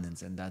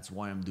Abundance. And that's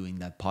why I'm doing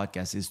that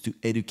podcast, is to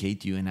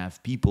educate you and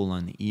have people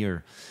on the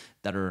ear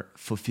that are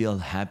fulfilled,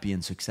 happy,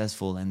 and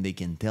successful. And they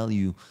can tell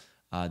you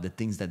the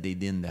things that they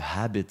did, the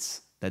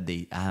habits that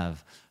they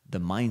have, the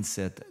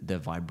mindset, the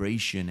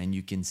vibration, and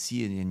you can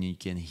see it and you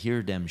can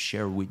hear them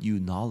share with you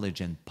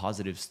knowledge and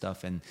positive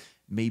stuff. And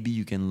maybe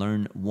you can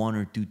learn one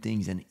or two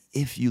things. And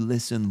if you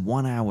listen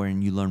 1 hour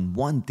and you learn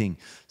one thing,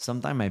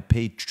 sometimes I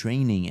paid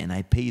training and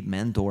I paid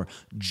mentor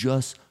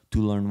just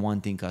to learn one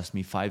thing. Cost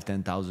me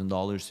 $5,000,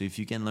 $10,000. So if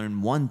you can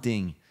learn one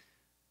thing,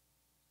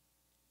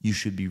 you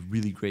should be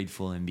really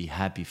grateful and be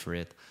happy for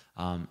it.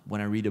 When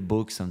I read a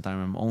book,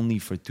 sometimes I'm only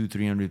for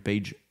 200-300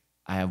 pages.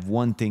 I have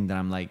one thing that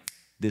I'm like,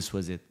 this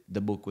was it.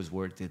 The book was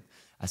worth it.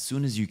 As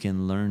soon as you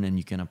can learn and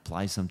you can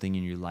apply something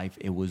in your life,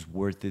 it was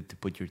worth it to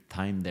put your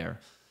time there.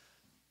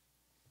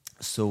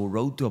 So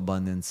Road to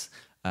Abundance,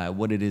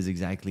 what it is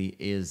exactly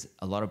is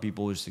a lot of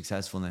people are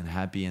successful and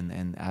happy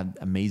and have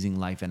amazing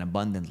life and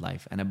abundant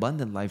life. An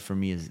abundant life for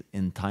me is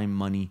in time,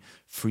 money,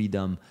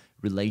 freedom,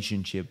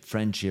 relationship,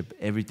 friendship.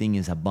 Everything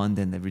is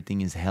abundant,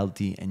 everything is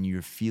healthy, and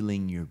you're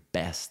feeling your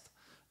best.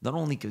 Not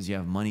only because you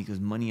have money,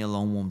 because money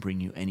alone won't bring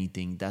you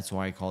anything. That's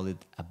why I call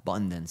it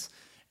abundance.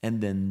 And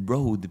then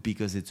road,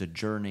 because it's a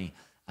journey.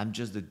 I'm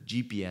just the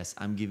GPS.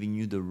 I'm giving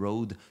you the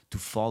road to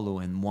follow.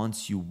 And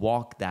once you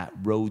walk that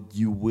road,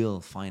 you will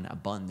find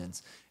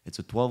abundance. It's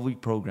a 12-week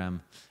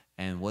program.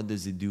 And what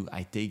does it do?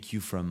 I take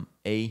you from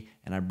A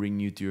and I bring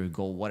you to your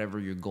goal, whatever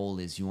your goal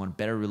is. You want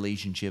better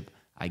relationship?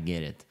 I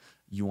get it.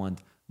 You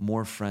want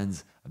more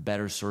friends, a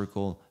better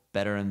circle,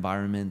 better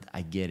environment?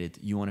 I get it.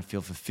 You want to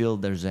feel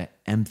fulfilled? There's an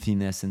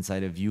emptiness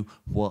inside of you.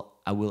 Well,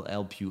 I will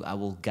help you. I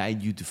will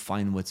guide you to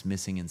find what's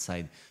missing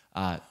inside.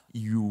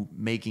 You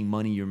making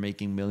money, you're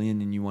making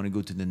million, and you want to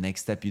go to the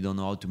next step. You don't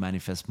know how to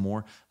manifest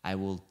more. I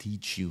will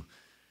teach you.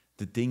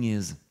 The thing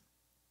is,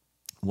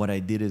 what I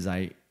did is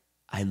I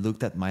I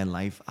looked at my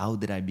life. How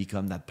did I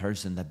become that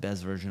person, that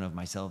best version of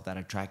myself that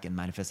attract and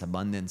manifest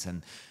abundance?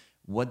 And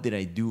what did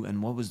I do?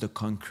 And what was the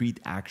concrete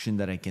action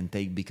that I can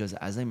take? Because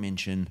as I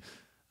mentioned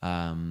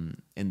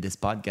in this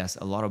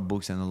podcast, a lot of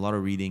books and a lot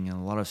of reading and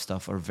a lot of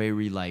stuff are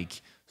very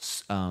like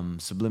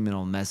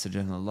subliminal message,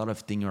 and a lot of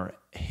things are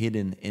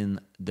hidden in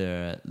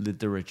the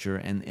literature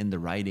and in the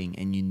writing,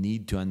 and you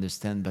need to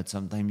understand. But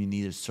sometimes you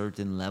need a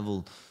certain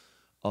level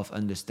of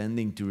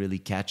understanding to really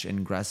catch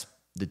and grasp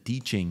the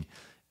teaching.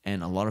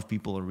 And a lot of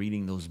people are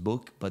reading those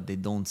books, but they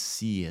don't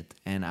see it.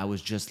 And I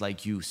was just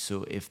like you.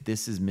 So if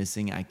this is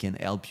missing, I can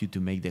help you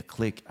to make the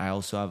click. I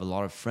also have a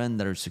lot of friends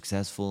that are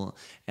successful,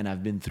 and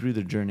I've been through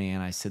the journey,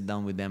 and I sit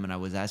down with them and I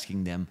was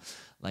asking them,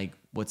 like,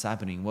 what's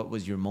happening? What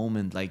was your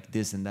moment, like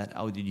this and that?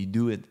 How did you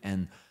do it?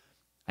 And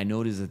I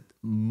noticed that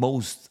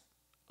most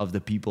of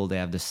the people, they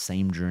have the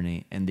same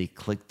journey and they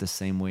click the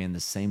same way, and the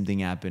same thing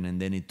happened. And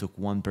then it took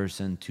one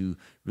person to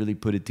really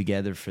put it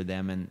together for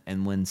them.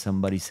 And when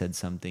somebody said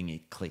something,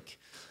 it clicked.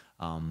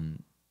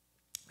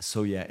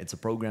 So yeah, it's a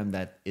program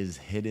that is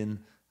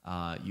hidden.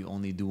 You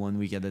only do 1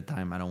 week at a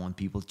time. I don't want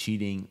people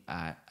cheating.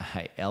 I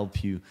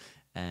help you.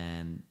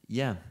 And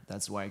yeah,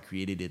 that's why I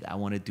created it. I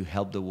wanted to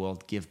help the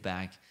world, give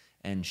back,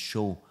 and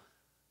show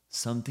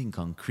something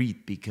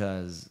concrete,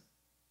 because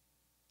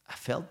I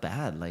felt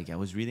bad. Like, I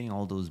was reading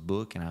all those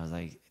books and I was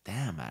like,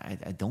 damn,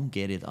 I don't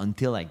get it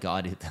until I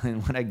got it.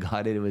 And when I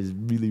got it, it was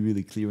really,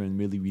 really clear and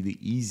really, really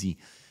easy.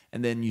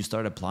 And then you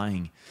start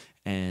applying,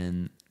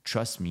 and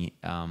trust me,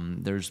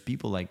 there's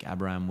people like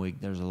Abraham Wick.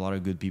 There's a lot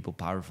of good people,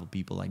 powerful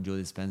people like Joe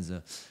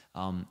Dispenza.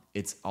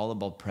 It's all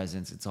about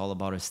presence. It's all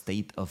about a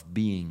state of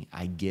being.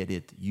 I get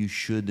it. You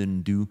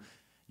shouldn't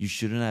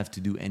have to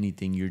do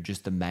anything. You're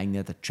just a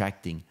magnet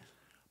attracting.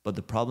 But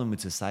the problem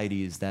with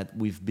society is that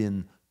we've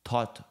been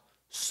taught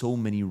so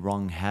many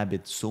wrong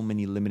habits, so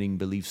many limiting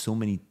beliefs, so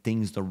many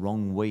things the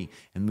wrong way.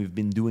 And we've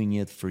been doing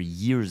it for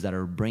years, that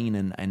our brain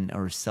and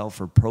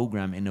ourself are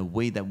programmed in a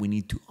way that we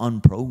need to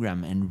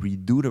unprogram and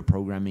redo the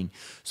programming.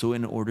 So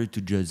in order to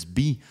just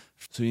be,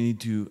 so you need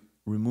to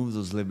remove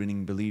those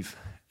limiting beliefs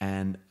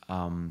and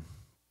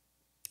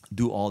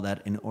do all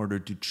that in order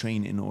to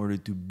train, in order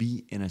to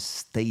be in a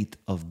state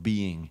of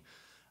being.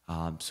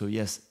 So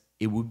yes,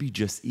 it would be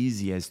just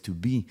easy as to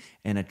be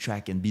and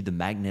attract and be the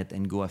magnet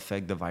and go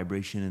affect the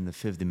vibration in the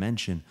fifth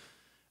dimension.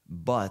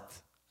 But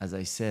as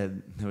I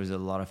said, there was a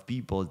lot of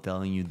people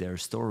telling you their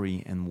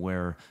story and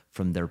where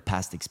from their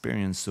past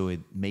experience. So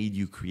it made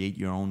you create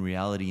your own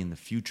reality in the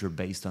future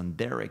based on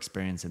their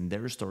experience and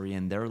their story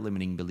and their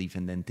limiting belief.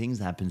 And then things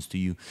happens to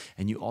you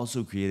and you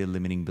also create a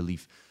limiting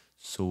belief.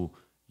 So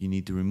you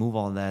need to remove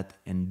all that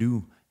and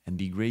do and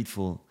be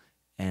grateful.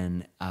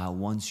 And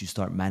once you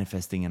start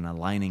manifesting and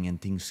aligning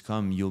and things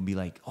come, you'll be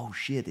like, oh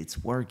shit,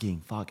 it's working.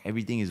 Fuck,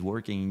 everything is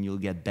working. And you'll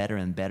get better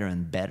and better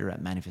and better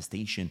at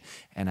manifestation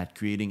and at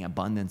creating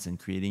abundance and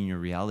creating your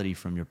reality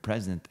from your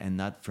present and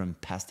not from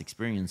past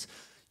experience.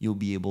 You'll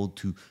be able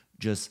to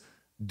just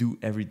do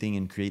everything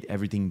and create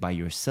everything by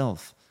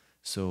yourself.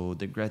 So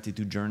the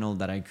gratitude journal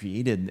that I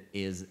created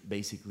is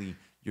basically,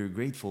 you're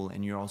grateful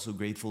and you're also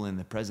grateful in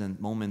the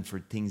present moment for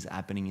things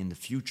happening in the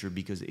future,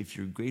 because if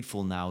you're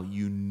grateful now,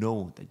 you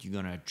know that you're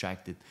going to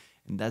attract it.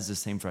 And that's the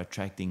same for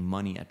attracting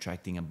money,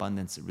 attracting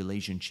abundance,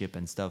 relationship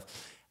and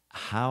stuff.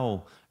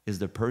 How is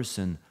the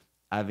person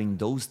having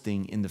those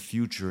things in the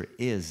future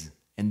is,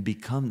 and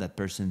become that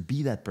person,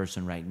 be that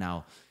person right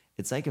now.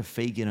 It's like a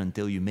fake it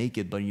until you make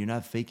it, but you're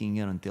not faking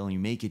it until you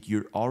make it.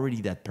 You're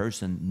already that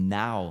person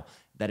now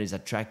that is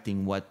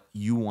attracting what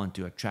you want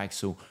to attract.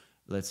 So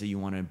let's say you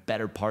want a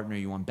better partner,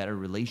 you want better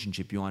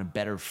relationship, you want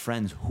better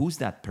friends. Who's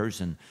that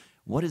person?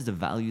 What is the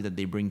value that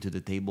they bring to the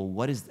table?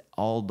 What is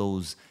all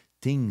those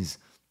things?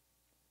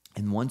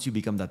 And once you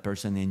become that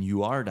person and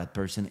you are that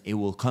person, it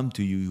will come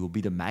to you. You will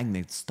be the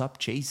magnet. Stop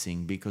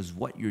chasing, because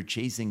what you're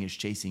chasing is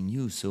chasing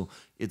you. So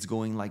it's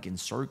going like in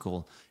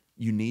circle.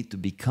 You need to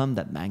become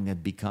that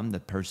magnet, become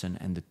that person,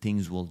 and the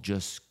things will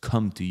just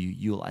come to you.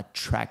 You'll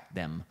attract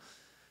them.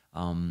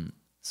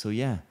 So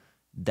yeah,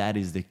 that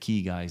is the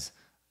key, guys.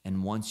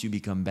 And once you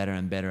become better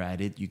and better at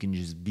it, you can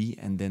just be,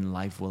 and then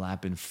life will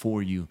happen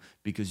for you,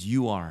 because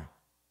you are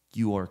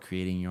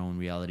creating your own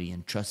reality.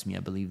 And trust me, I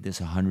believe this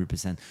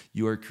 100%.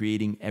 You are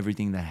creating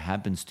everything that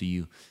happens to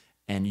you,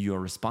 and you are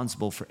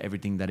responsible for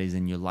everything that is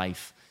in your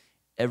life.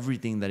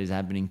 Everything that is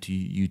happening to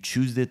you, you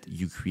choose it,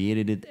 you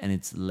created it, and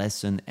it's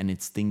lesson and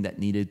it's thing that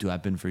needed to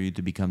happen for you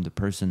to become the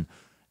person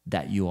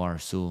that you are.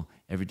 So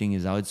everything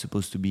is how it's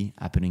supposed to be,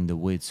 happening the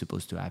way it's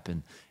supposed to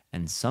happen.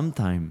 And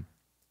sometimes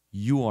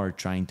you are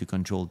trying to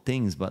control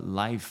things, but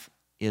life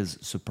is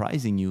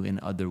surprising you in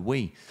other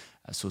way.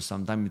 So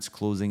sometimes it's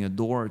closing a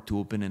door to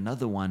open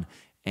another one.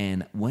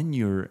 And when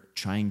you're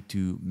trying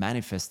to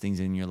manifest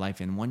things in your life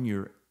and when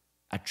you're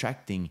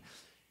attracting,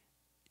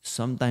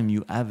 sometimes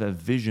you have a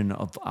vision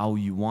of how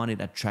you want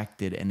it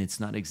attracted, and it's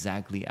not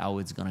exactly how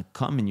it's going to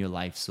come in your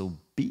life. So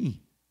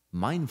be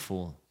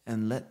mindful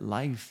and let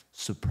life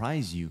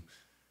surprise you.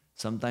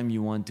 Sometimes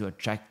you want to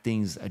attract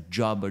things, a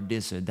job or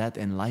this or that,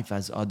 and life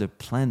has other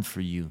plans for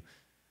you.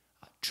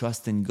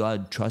 trust in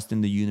God, trust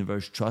in the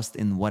universe, trust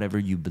in whatever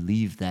you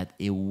believe that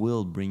it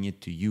will bring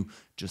it to you.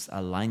 Just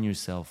align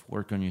yourself,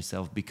 work on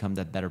yourself, become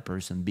that better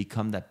person,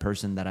 become that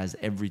person that has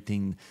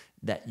everything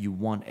that you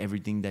want,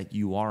 everything that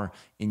you are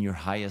in your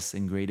highest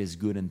and greatest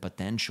good and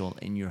potential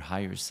in your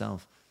higher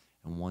self.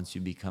 And once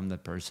you become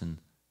that person,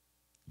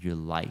 your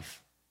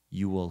life,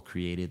 you will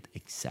create it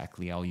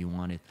exactly how you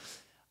want it.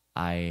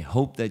 I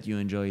hope that you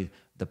enjoyed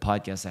the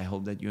podcast. I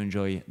hope that you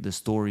enjoy the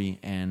story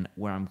and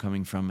where I'm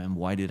coming from and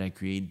why did I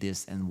create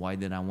this and why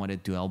did I want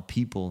it to help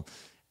people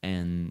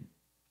and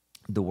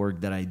the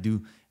work that I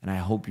do. And I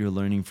hope you're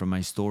learning from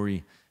my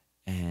story.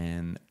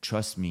 And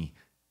trust me,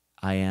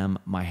 I am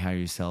my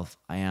higher self.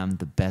 I am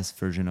the best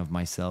version of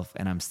myself,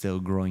 and I'm still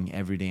growing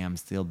every day. I'm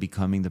still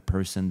becoming the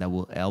person that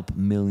will help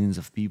millions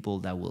of people,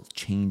 that will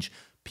change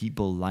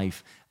people's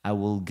life. I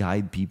will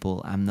guide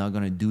people. I'm not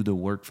going to do the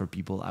work for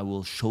people. I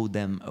will show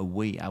them a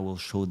way. I will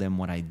show them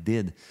what I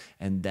did.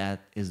 And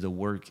that is the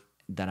work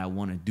that I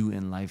want to do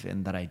in life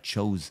and that I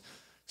chose.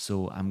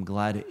 So I'm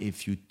glad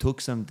if you took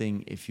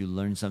something, if you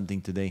learned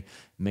something today.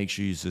 Make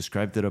sure you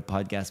subscribe to the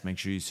podcast. Make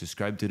sure you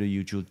subscribe to the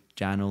YouTube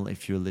channel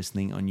if you're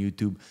listening on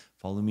YouTube.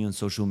 Follow me on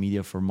social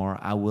media for more.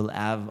 I will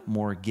have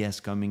more guests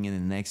coming in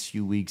the next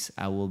few weeks.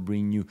 I will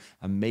bring you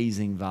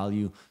amazing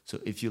value. So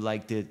if you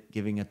liked it,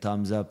 giving a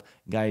thumbs up.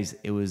 Guys,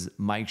 it was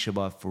Mike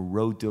Chabot for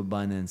Road to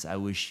Abundance. I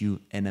wish you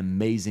an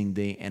amazing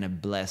day and a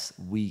blessed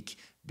week.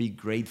 Be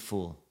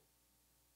grateful.